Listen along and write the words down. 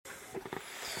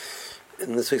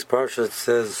In this week's parsha, it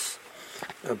says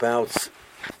about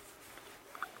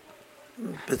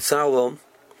B'Tzalel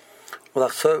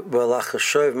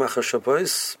v'lachashov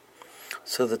machashavos.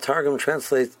 So the Targum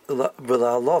translates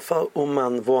v'la'alofa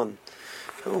uman von.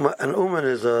 An uman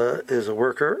is a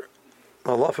worker.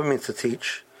 Alofa means to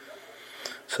teach.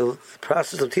 So the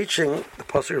process of teaching, the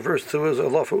pasuk of verse 2 is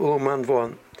alofa uman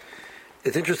von.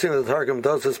 It's interesting that the Targum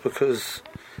does this because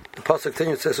the pasuk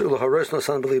continues, says ulaharos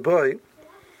nasan b'li boy,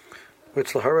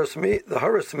 which the haras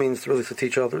means really to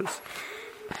teach others.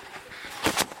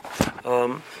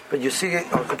 But you see, on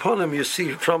Kaponim, you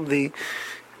see from the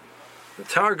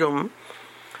Targum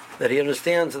that he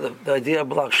understands the idea of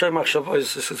B'lach Shem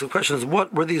Machshavos. The question is,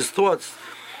 what were these thoughts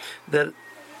that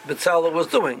B'Tzalel was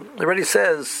doing? It already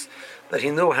says that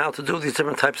he knew how to do these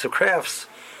different types of crafts.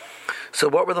 So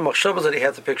what were the machshavos that he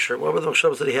had to picture? What were the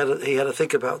machshavos that he had to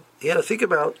think about? He had to think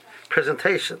about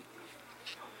presentation.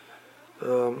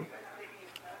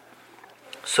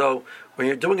 So when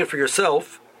you're doing it for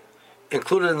yourself,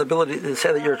 included in the ability to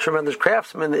say that you're a tremendous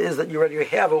craftsman is that you already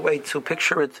have a way to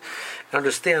picture it and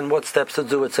understand what steps to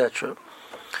do, etc.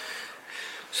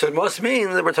 So it must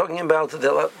mean that we're talking about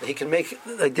that he can make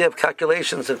the idea of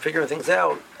calculations and figuring things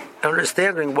out,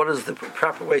 understanding what is the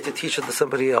proper way to teach it to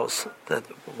somebody else. That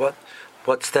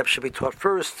what steps should be taught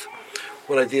first,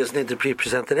 what ideas need to be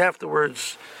presented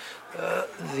afterwards,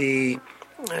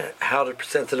 how to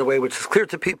present it in a way which is clear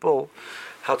to people,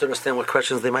 how to understand what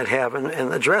questions they might have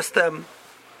and address them.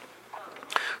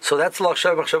 So that's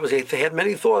Lachshav. He had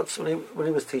many thoughts when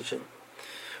he was teaching.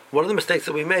 One of the mistakes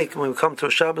that we make when we come to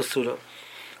a Shabbos Suda,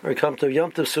 or we come to a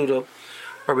Yom Tov Suda,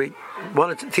 or we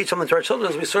want to teach something to our children,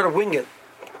 is we sort of wing it.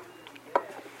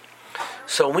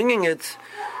 So winging it,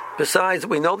 besides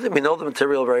we know the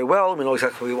material very well, we know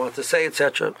exactly what we want to say,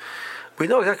 etc. We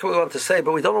know exactly what we want to say,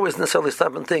 but we don't always necessarily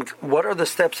stop and think, what are the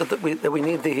steps that we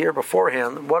need to hear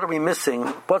beforehand? What are we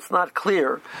missing? What's not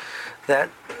clear? That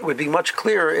would be much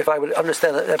clearer if I would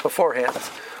understand that beforehand.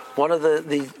 One of the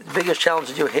biggest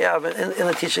challenges you have in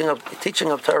the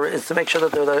teaching of Torah is to make sure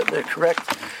that they're the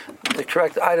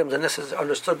correct items, and this is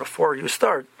understood before you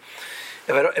start.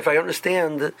 If I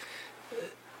understand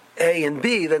A and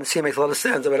B, then C makes a lot of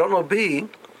sense. If I don't know B,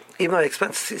 even though I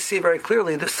expect to see very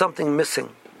clearly, there's something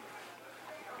missing.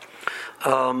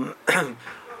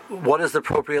 What is the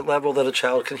appropriate level that a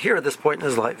child can hear at this point in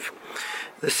his life?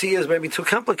 The C is maybe too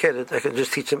complicated. I can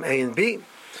just teach him A and B,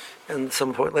 and at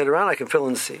some point later on I can fill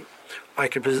in C. I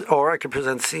could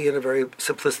present C in a very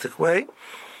simplistic way,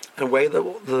 and weigh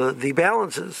the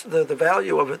balances, the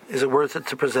value of it. Is it worth it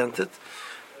to present it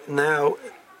now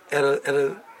at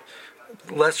a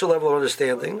lesser level of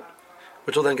understanding,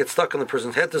 which will then get stuck in the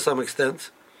person's head to some extent,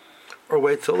 or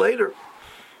wait till later?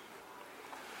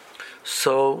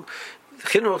 So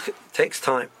chinuch takes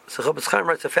time. So Chofetz Chaim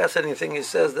writes a fascinating thing. He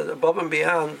says that above and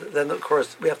beyond, then of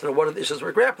course we have to know what are the issues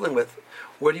we're grappling with.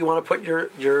 Where do you want to put your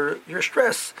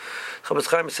stress? Chofetz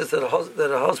Chaim says that a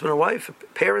husband and wife,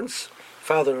 parents,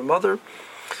 father and mother,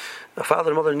 a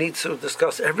father and mother need to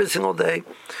discuss every single day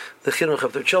the chinuch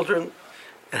of their children,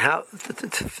 and how to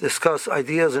discuss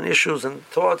ideas and issues and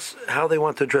thoughts, how they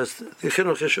want to address the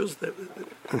chinuch issues.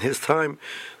 In his time,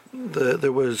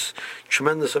 there was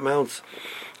tremendous amounts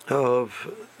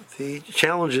of the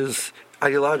challenges,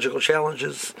 ideological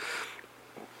challenges,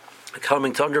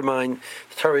 coming to undermine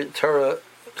Torah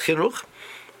chinuch,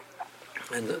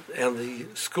 and the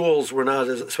schools were not,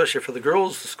 especially for the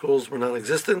girls, the schools were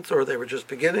non-existent, or they were just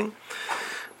beginning.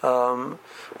 Not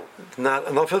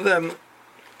enough of them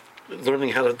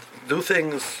learning how to do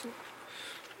things.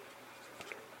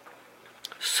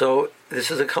 So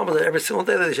this is a comment that every single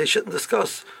day that they shouldn't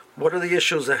discuss what are the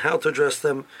issues and how to address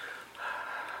them,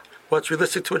 what's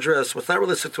realistic to address, what's not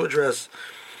realistic to address.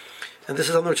 And this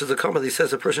is something which is a comment. He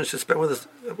says a person should spend with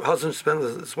a husband should spend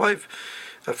with his wife,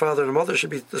 a father and a mother should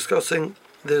be discussing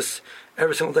this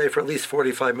every single day for at least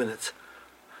 45 minutes.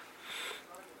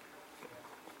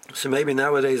 So maybe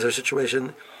nowadays our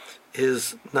situation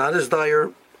is not as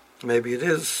dire. Maybe it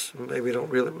is. Maybe we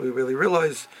really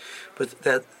realize, but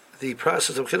that the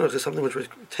process of chinuch is something which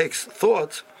takes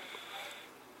thought.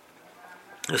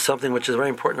 Is something which is very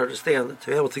important to understand. To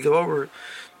be able to go over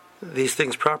these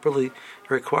things properly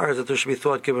requires that there should be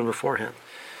thought given beforehand.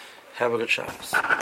 Have a good Shabbos.